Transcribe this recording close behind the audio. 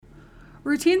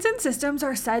Routines and systems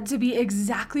are said to be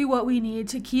exactly what we need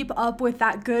to keep up with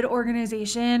that good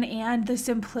organization and the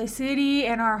simplicity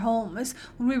in our homes.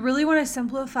 When we really want to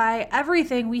simplify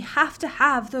everything, we have to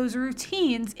have those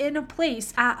routines in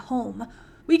place at home.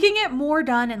 We can get more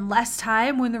done in less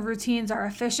time when the routines are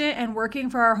efficient and working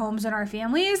for our homes and our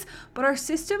families, but are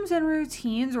systems and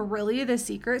routines really the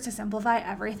secret to simplify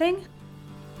everything?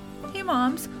 Hey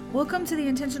moms, welcome to the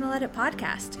Intentional Edit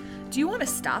podcast. Do you want to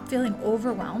stop feeling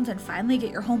overwhelmed and finally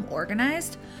get your home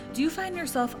organized? Do you find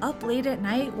yourself up late at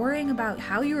night worrying about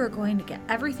how you are going to get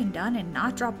everything done and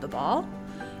not drop the ball?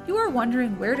 You are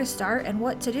wondering where to start and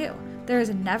what to do. There is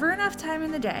never enough time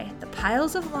in the day. The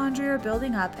piles of laundry are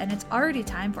building up and it's already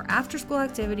time for after-school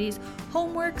activities,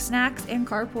 homework, snacks, and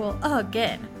carpool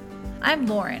again. I'm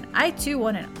Lauren. I too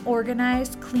want an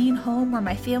organized, clean home where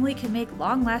my family can make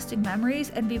long-lasting memories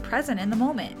and be present in the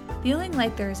moment. Feeling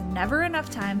like there is never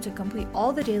enough time to complete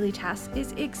all the daily tasks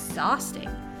is exhausting.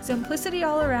 Simplicity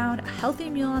all around, a healthy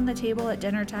meal on the table at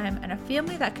dinner time, and a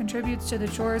family that contributes to the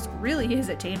chores really is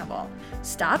attainable.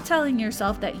 Stop telling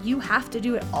yourself that you have to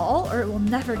do it all or it will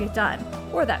never get done,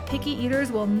 or that picky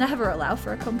eaters will never allow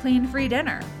for a complaint-free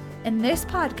dinner. In this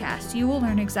podcast, you will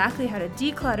learn exactly how to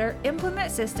declutter,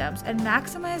 implement systems, and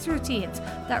maximize routines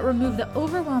that remove the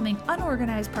overwhelming,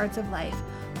 unorganized parts of life,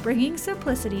 bringing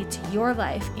simplicity to your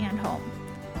life and home.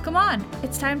 Come on,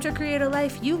 it's time to create a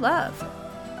life you love.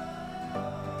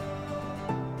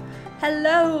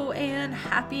 Hello and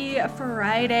happy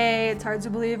Friday. It's hard to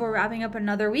believe we're wrapping up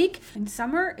another week and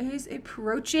summer is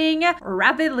approaching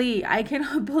rapidly. I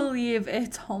cannot believe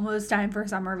it's almost time for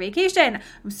summer vacation.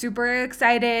 I'm super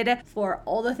excited for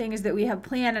all the things that we have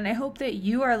planned and I hope that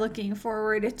you are looking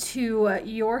forward to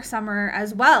your summer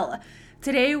as well.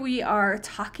 Today we are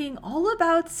talking all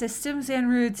about systems and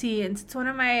routines. It's one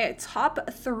of my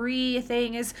top 3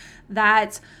 things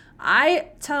that I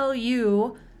tell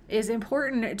you is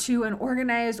important to an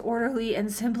organized, orderly, and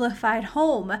simplified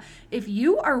home. If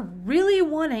you are really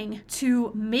wanting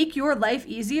to make your life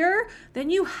easier, then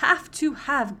you have to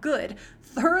have good,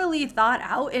 thoroughly thought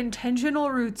out,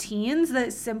 intentional routines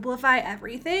that simplify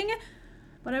everything.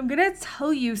 But I'm gonna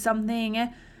tell you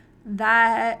something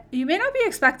that you may not be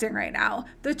expecting right now.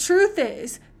 The truth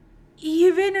is,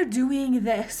 even doing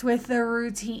this with the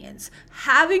routines,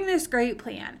 having this great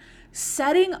plan,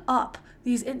 setting up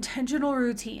these intentional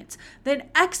routines, then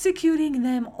executing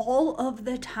them all of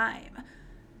the time.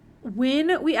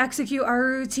 When we execute our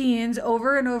routines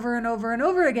over and over and over and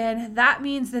over again, that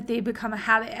means that they become a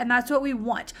habit. And that's what we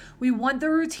want. We want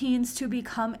the routines to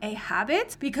become a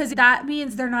habit because that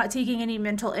means they're not taking any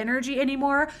mental energy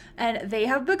anymore and they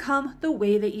have become the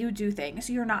way that you do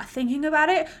things. You're not thinking about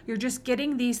it. You're just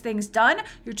getting these things done.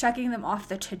 You're checking them off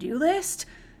the to-do list.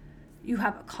 You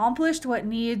have accomplished what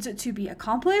needs to be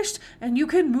accomplished and you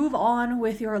can move on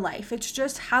with your life. It's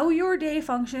just how your day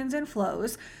functions and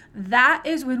flows. That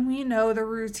is when we know the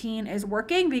routine is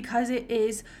working because it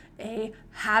is a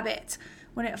habit.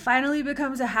 When it finally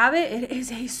becomes a habit, it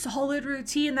is a solid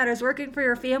routine that is working for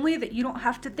your family that you don't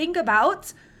have to think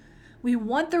about. We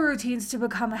want the routines to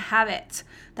become a habit.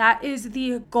 That is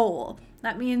the goal.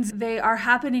 That means they are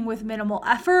happening with minimal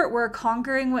effort. We're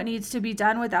conquering what needs to be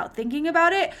done without thinking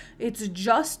about it. It's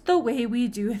just the way we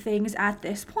do things at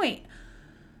this point.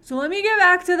 So let me get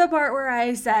back to the part where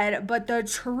I said, but the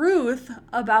truth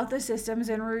about the systems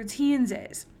and routines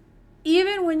is,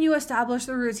 even when you establish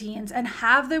the routines and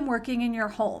have them working in your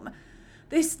home,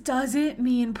 this doesn't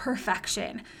mean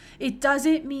perfection. It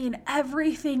doesn't mean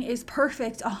everything is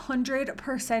perfect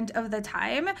 100% of the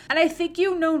time. And I think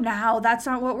you know now that's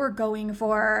not what we're going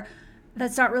for.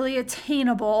 That's not really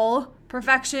attainable.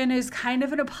 Perfection is kind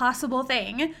of an impossible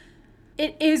thing.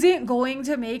 It isn't going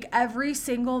to make every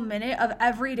single minute of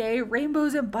every day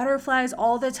rainbows and butterflies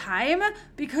all the time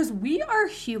because we are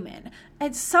human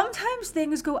and sometimes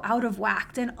things go out of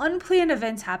whack and unplanned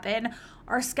events happen.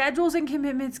 Our schedules and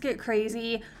commitments get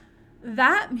crazy.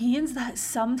 That means that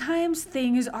sometimes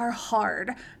things are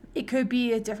hard. It could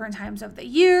be at different times of the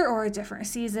year or a different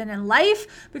season in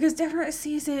life because different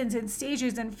seasons and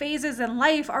stages and phases in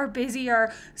life are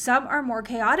busier. Some are more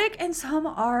chaotic and some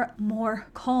are more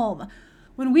calm.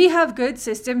 When we have good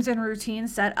systems and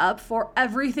routines set up for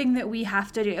everything that we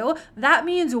have to do, that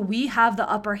means we have the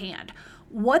upper hand.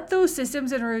 What those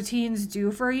systems and routines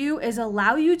do for you is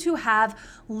allow you to have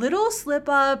little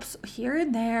slip-ups here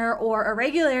and there or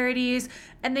irregularities,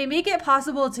 and they make it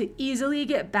possible to easily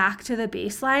get back to the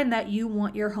baseline that you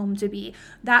want your home to be,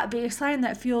 that baseline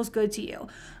that feels good to you.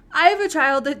 I have a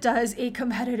child that does a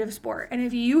competitive sport. And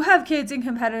if you have kids in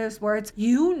competitive sports,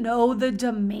 you know the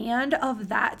demand of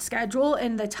that schedule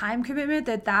and the time commitment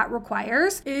that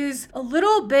requires is a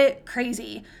little bit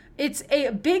crazy. It's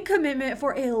a big commitment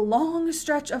for a long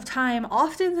stretch of time,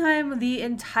 oftentimes the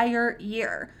entire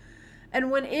year. And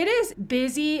when it is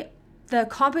busy, the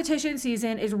competition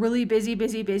season is really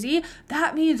busy,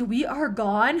 that means we are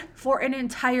gone for an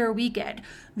entire weekend.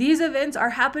 These events are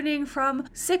happening from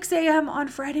 6 a.m. on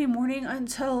Friday morning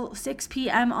until 6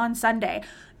 p.m. on Sunday.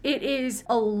 It is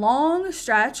a long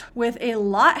stretch with a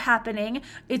lot happening.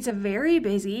 It's very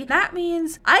busy. That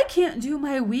means I can't do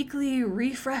my weekly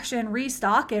refresh and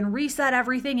restock and reset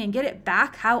everything and get it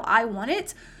back how I want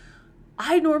it.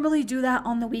 I normally do that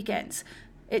on the weekends.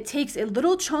 It takes a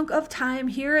little chunk of time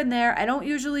here and there. I don't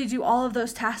usually do all of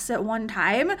those tasks at one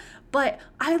time, but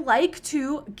I like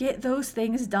to get those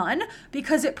things done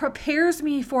because it prepares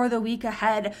me for the week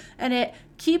ahead and it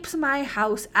keeps my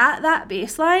house at that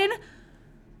baseline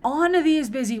on these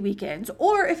busy weekends.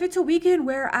 Or if it's a weekend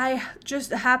where I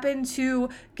just happen to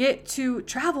get to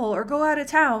travel or go out of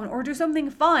town or do something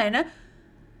fun,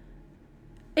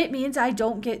 it means I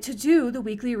don't get to do the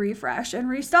weekly refresh and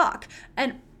restock.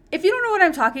 And if you don't know what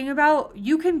I'm talking about,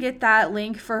 you can get that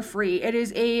link for free. It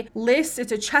is a list,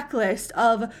 it's a checklist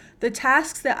of the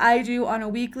tasks that I do on a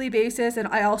weekly basis. And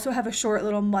I also have a short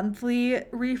little monthly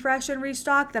refresh and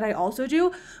restock that I also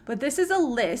do. But this is a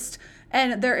list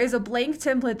and there is a blank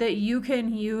template that you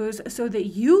can use so that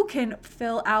you can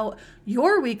fill out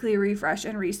your weekly refresh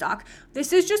and restock.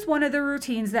 This is just one of the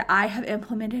routines that I have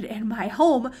implemented in my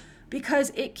home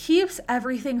because it keeps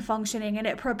everything functioning and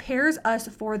it prepares us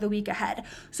for the week ahead.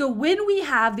 So when we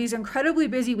have these incredibly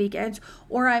busy weekends,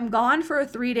 or I'm gone for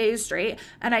 3 days straight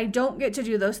and I don't get to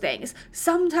do those things,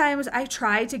 sometimes I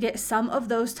try to get some of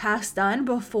those tasks done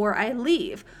before I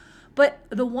leave. But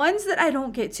the ones that I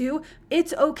don't get to,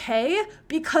 it's okay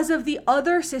because of the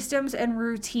other systems and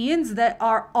routines that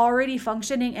are already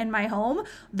functioning in my home.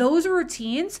 Those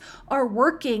routines are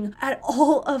working at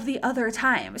all of the other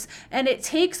times. And it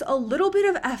takes a little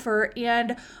bit of effort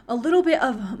and a little bit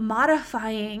of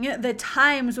modifying the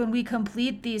times when we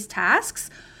complete these tasks.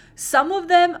 Some of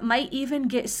them might even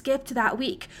get skipped that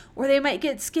week, or they might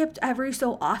get skipped every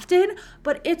so often,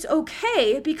 but it's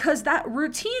okay because that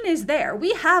routine is there.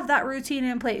 We have that routine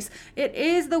in place. It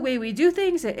is the way we do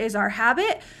things. It is our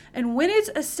habit. And when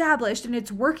it's established and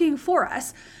it's working for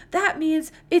us, that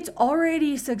means it's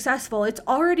already successful. It's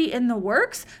already in the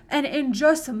works. And in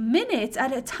just minutes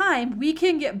at a time, we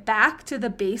can get back to the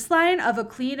baseline of a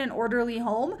clean and orderly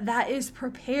home that is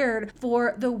prepared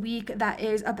for the week that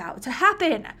is about to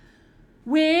happen.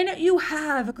 When you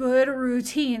have good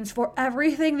routines for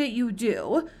everything that you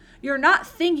do, you're not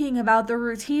thinking about the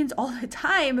routines all the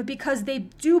time because they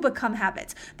do become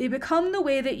habits. They become the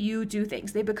way that you do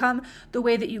things. They become the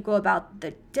way that you go about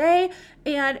the day.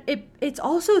 And it's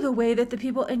also the way that the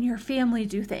people in your family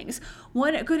do things.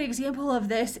 One good example of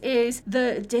this is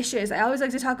the dishes. I always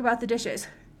like to talk about the dishes.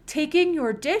 Taking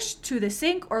your dish to the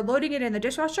sink or loading it in the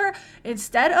dishwasher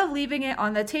instead of leaving it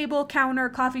on the table, counter,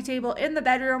 coffee table, in the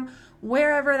bedroom,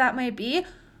 wherever that might be.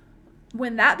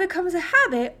 When that becomes a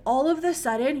habit, all of a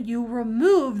sudden you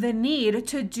remove the need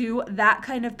to do that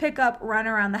kind of pickup, run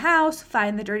around the house,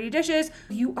 find the dirty dishes.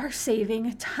 You are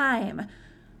saving time.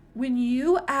 When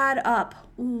you add up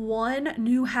one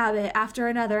new habit after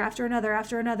another,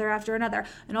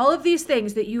 and all of these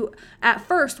things that you at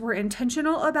first were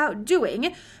intentional about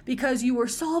doing because you were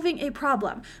solving a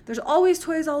problem. There's always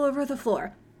toys all over the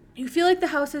floor. You feel like the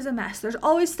house is a mess. There's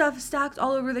always stuff stacked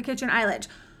all over the kitchen island.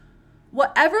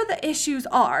 Whatever the issues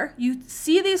are, you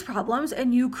see these problems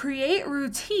and you create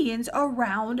routines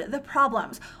around the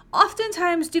problems.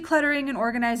 Oftentimes, decluttering and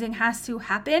organizing has to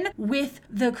happen with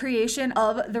the creation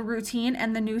of the routine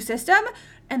and the new system.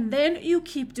 And then you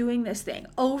keep doing this thing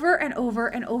over and over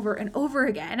and over and over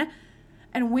again.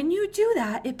 And when you do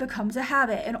that, it becomes a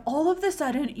habit. And all of a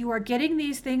sudden, you are getting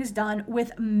these things done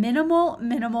with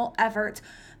minimal effort.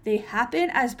 They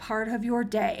happen as part of your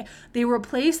day. They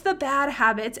replace the bad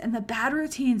habits and the bad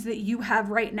routines that you have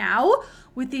right now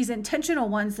with these intentional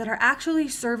ones that are actually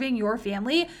serving your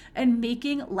family and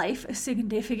making life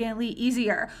significantly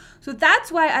easier. So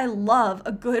that's why I love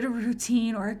a good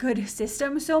routine or a good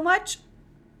system so much.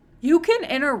 You can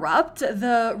interrupt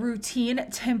the routine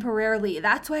temporarily.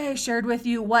 That's why I shared with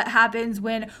you what happens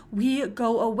when we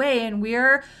go away and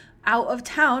we're out of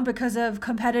town because of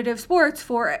competitive sports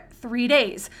for 3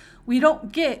 days. We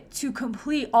don't get to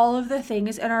complete all of the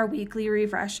things in our weekly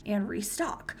refresh and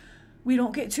restock. We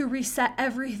don't get to reset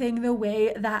everything the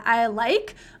way that I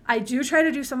like. I do try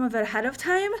to do some of it ahead of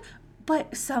time,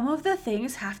 but some of the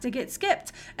things have to get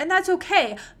skipped, and that's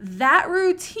okay. That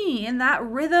routine, that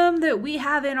rhythm that we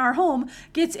have in our home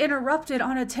gets interrupted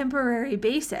on a temporary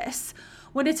basis.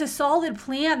 When it's a solid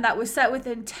plan that was set with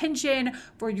intention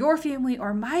for your family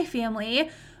or my family,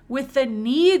 with the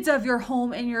needs of your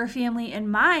home and your family in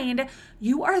mind,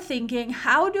 you are thinking,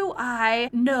 how do I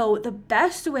know the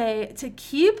best way to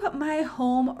keep my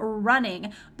home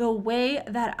running the way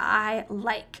that I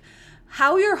like?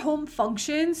 How your home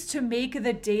functions to make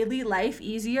the daily life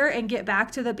easier and get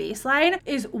back to the baseline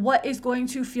is what is going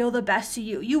to feel the best to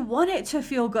you. You want it to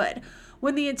feel good.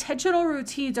 When the intentional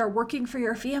routines are working for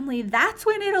your family, that's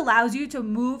when it allows you to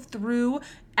move through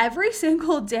every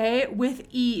single day with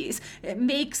ease. It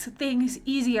makes things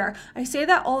easier. I say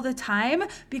that all the time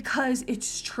because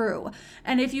it's true.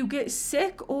 And if you get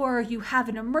sick or you have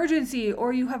an emergency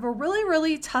or you have a really,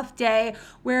 really tough day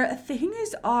where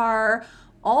things are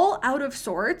all out of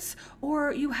sorts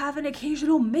or you have an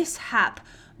occasional mishap,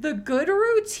 the good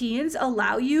routines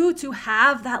allow you to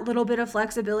have that little bit of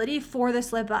flexibility for the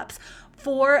slip ups,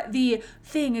 for the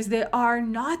things that are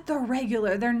not the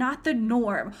regular, they're not the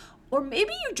norm. Or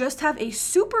maybe you just have a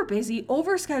super busy,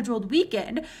 overscheduled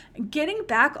weekend. Getting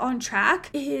back on track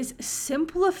is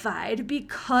simplified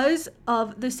because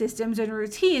of the systems and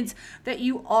routines that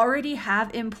you already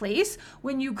have in place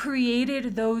when you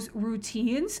created those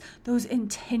routines, those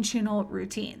intentional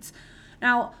routines.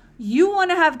 Now, you want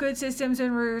to have good systems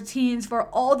and routines for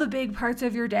all the big parts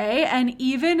of your day and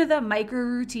even the micro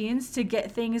routines to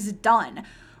get things done.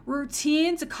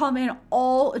 Routines come in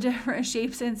all different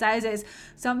shapes and sizes.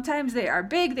 Sometimes they are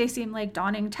big, they seem like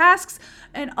daunting tasks,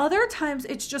 and other times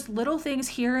it's just little things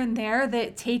here and there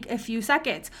that take a few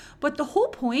seconds. But the whole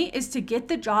point is to get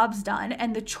the jobs done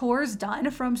and the chores done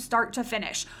from start to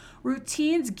finish.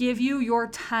 Routines give you your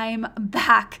time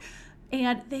back.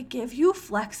 And they give you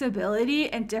flexibility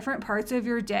in different parts of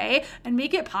your day and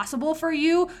make it possible for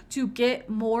you to get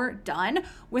more done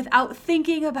without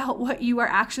thinking about what you are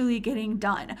actually getting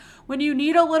done. When you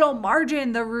need a little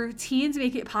margin, the routines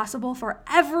make it possible for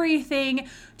everything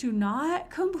to not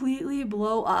completely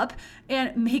blow up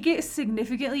and make it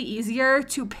significantly easier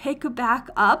to pick back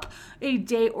up a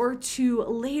day or two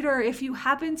later. If you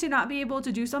happen to not be able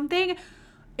to do something,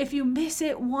 if you miss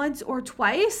it once or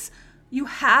twice, you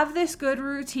have this good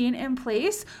routine in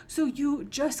place, so you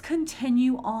just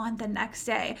continue on the next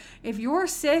day. If you're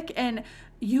sick and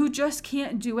you just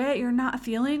can't do it, you're not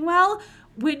feeling well,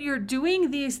 when you're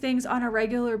doing these things on a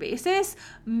regular basis,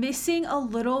 missing a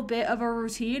little bit of a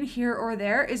routine here or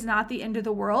there is not the end of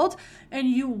the world, and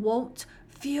you won't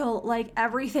feel like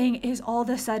everything is all of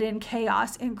a sudden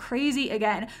chaos and crazy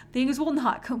again. Things will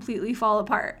not completely fall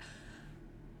apart.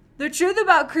 The truth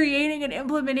about creating and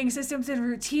implementing systems and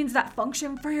routines that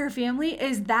function for your family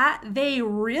is that they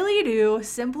really do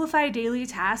simplify daily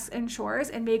tasks and chores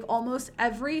and make almost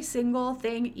every single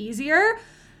thing easier.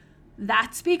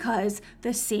 That's because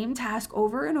the same task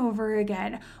over and over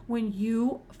again, when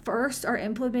you first are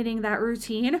implementing that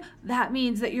routine, that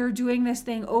means that you're doing this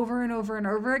thing over and over and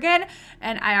over again.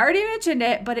 And I already mentioned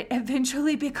it, but it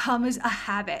eventually becomes a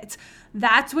habit.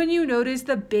 That's when you notice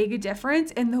the big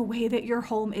difference in the way that your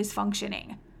home is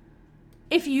functioning.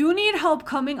 If you need help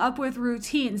coming up with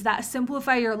routines that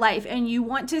simplify your life and you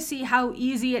want to see how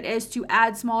easy it is to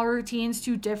add small routines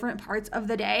to different parts of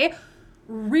the day,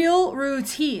 real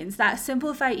routines that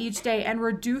simplify each day and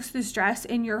reduce the stress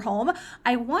in your home,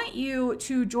 I want you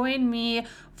to join me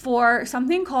for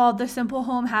something called the Simple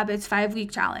Home Habits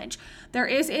 5-Week Challenge. There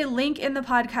is a link in the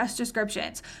podcast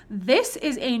descriptions. This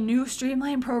is a new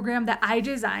streamlined program that I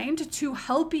designed to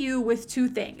help you with two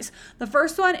things. The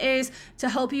first one is to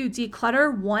help you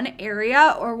declutter one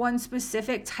area or one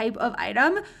specific type of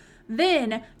item.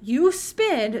 Then you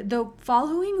spend the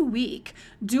following week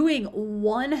doing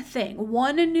one thing,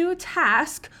 one new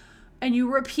task, and you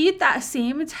repeat that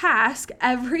same task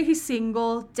every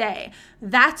single day.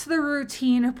 That's the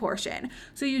routine portion.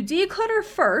 So you declutter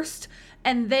first,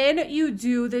 and then you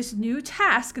do this new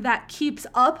task that keeps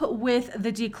up with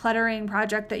the decluttering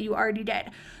project that you already did.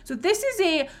 So this is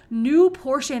a new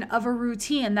portion of a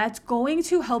routine that's going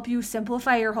to help you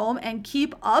simplify your home and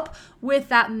keep up with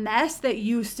that mess that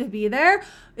used to be there.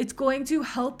 It's going to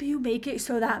help you make it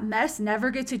so that mess never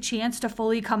gets a chance to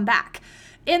fully come back.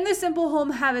 In the Simple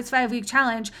Home Habits 5-Week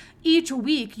Challenge, each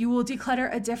week you will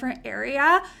declutter a different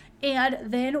area, and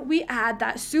then we add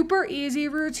that super easy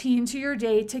routine to your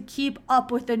day to keep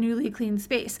up with the newly cleaned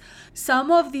space.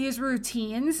 Some of these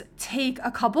routines take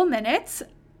a couple minutes,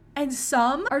 and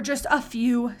some are just a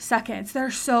few seconds.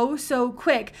 They're so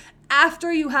quick.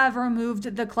 After you have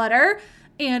removed the clutter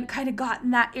and kind of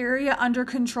gotten that area under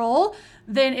control,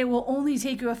 then it will only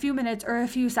take you a few minutes or a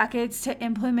few seconds to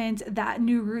implement that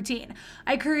new routine.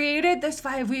 I created this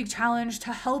 5-week challenge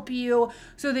to help you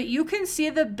so that you can see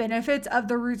the benefits of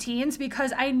the routines,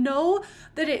 because I know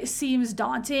that it seems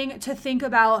daunting to think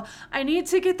about, I need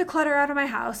to get the clutter out of my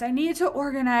house, I need to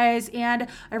organize, and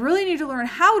I really need to learn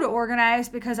how to organize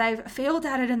because I've failed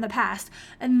at it in the past.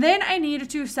 And then I need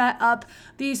to set up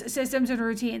these systems and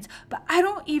routines, but I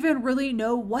don't even really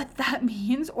know what that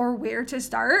means or where to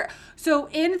start. So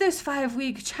in this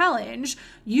 5-week challenge,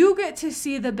 you get to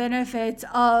see the benefits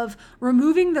of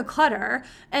removing the clutter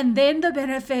and then the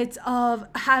benefits of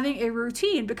having a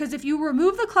routine. Because if you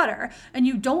remove the clutter and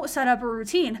you don't set up a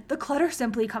routine, the clutter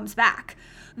simply comes back.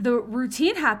 The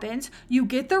routine happens, you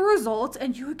get the results,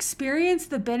 and you experience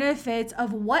the benefits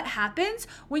of what happens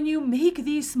when you make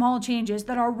these small changes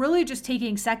that are really just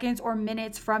taking seconds or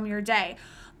minutes from your day.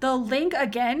 The link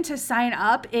again to sign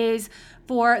up is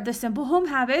for the Simple Home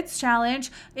Habits Challenge.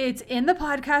 It's in the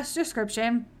podcast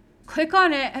description. Click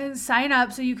on it and sign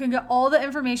up so you can get all the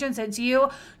information sent to you.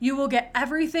 You will get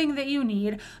everything that you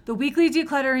need: the weekly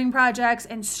decluttering projects,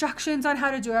 instructions on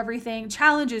how to do everything,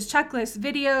 challenges, checklists,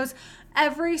 videos,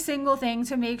 every single thing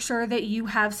to make sure that you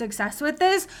have success with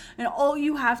this. And all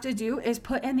you have to do is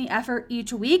put in the effort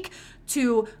each week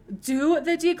to do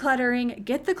the decluttering,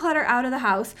 get the clutter out of the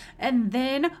house, and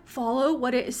then follow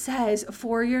what it says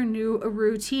for your new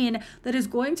routine that is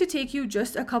going to take you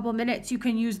just a couple minutes. You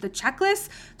can use the checklist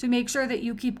to make sure that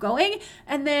you keep going,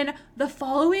 and then the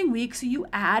following weeks you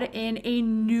add in a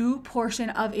new portion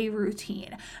of a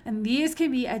routine. And these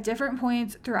can be at different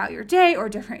points throughout your day or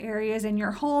different areas in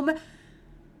your home,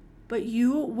 but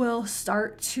you will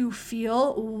start to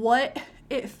feel what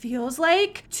it feels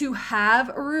like to have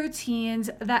routines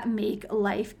that make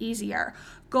life easier.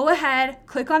 Go ahead,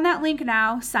 click on that link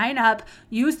now, sign up,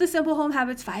 use the Simple Home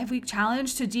Habits 5-week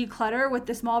challenge to declutter with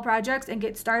the small projects and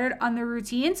get started on the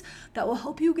routines that will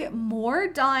help you get more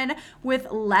done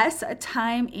with less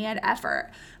time and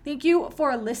effort. Thank you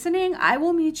for listening. I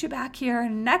will meet you back here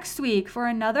next week for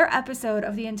another episode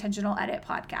of the Intentional Edit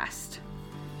Podcast.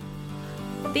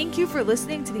 Thank you for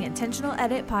listening to the Intentional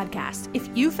Edit podcast. If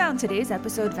you found today's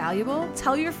episode valuable,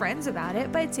 tell your friends about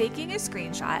it by taking a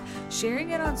screenshot,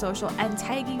 sharing it on social, and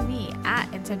tagging me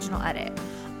at Intentional Edit.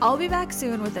 I'll be back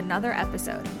soon with another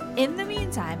episode. In the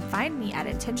meantime, find me at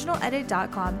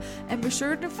intentionaledit.com and be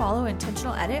sure to follow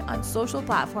Intentional Edit on social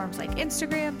platforms like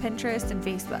Instagram, Pinterest, and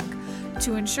Facebook.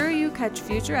 To ensure you catch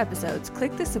future episodes,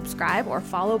 click the subscribe or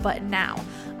follow button now.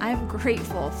 I'm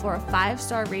grateful for a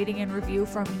 5-star rating and review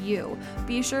from you.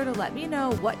 Be sure to let me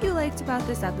know what you liked about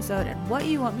this episode and what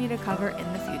you want me to cover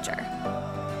in the future.